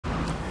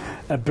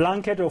A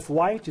blanket of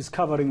white is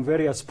covering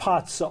various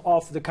parts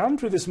of the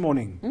country this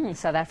morning.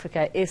 South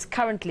Africa is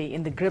currently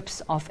in the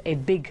grips of a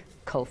big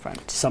cold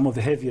front. Some of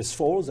the heaviest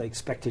falls are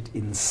expected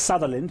in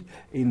Sutherland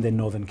in the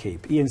Northern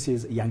Cape.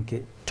 eNCA's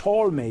Janke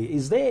Tolmay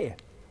is there.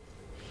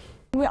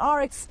 We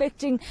are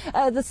expecting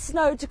the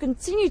snow to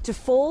continue to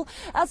fall,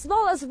 as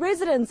well as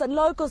residents and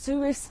locals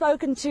who we've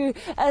spoken to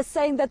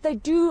saying that they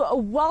do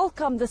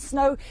welcome the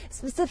snow,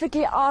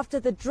 specifically after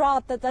the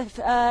drought that they've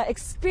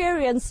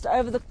experienced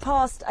over the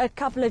past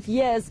couple of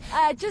years.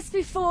 Just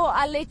before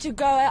I let you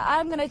go,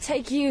 I'm going to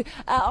take you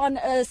on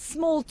a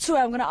small tour.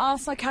 I'm going to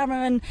ask my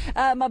cameraman,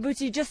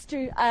 Mabuti, just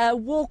to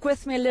walk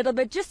with me a little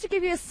bit, just to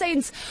give you a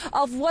sense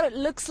of what it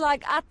looks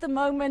like at the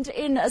moment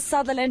in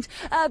Sutherland.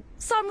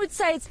 Some would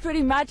say it's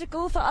pretty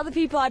magical. For other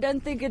people, I don't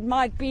think it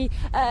might be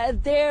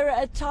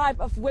their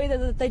type of weather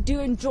that they do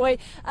enjoy,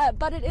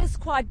 but it is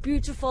quite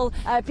beautiful.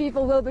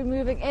 People will be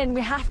moving in. We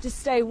have to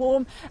stay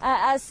warm.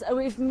 As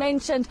we've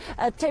mentioned,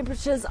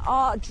 temperatures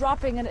are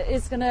dropping, and it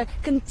is going to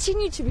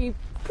continue to be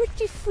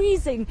pretty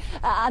freezing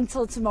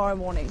until tomorrow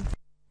morning.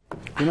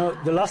 You know,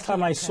 the last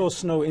time I saw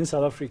snow in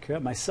South Africa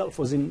myself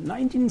was in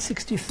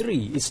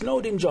 1963. It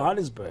snowed in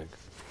Johannesburg.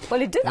 Well,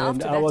 it did after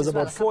that. I was as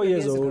well, about 4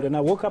 years old, ago. and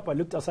I woke up, I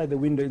looked outside the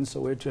window in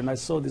Soweto, and I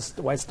saw this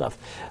white stuff.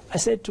 I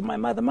said to my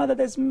mother, "Mother,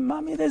 there's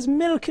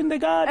milk in the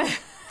garden."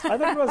 I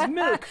thought it was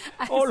milk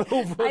all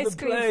over the Ice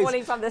cream place.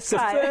 falling from the It's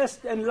sky. the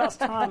first and last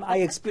time I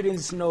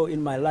experienced snow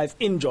in my life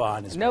in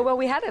Johannesburg. No, well,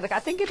 we had it. I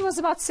think it was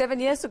about 7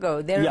 years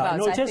ago. Yeah,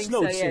 no, it I has think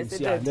snowed so, yes, since.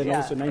 it Yeah, did, and then yeah.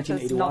 also It was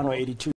 1981 or normal. 82.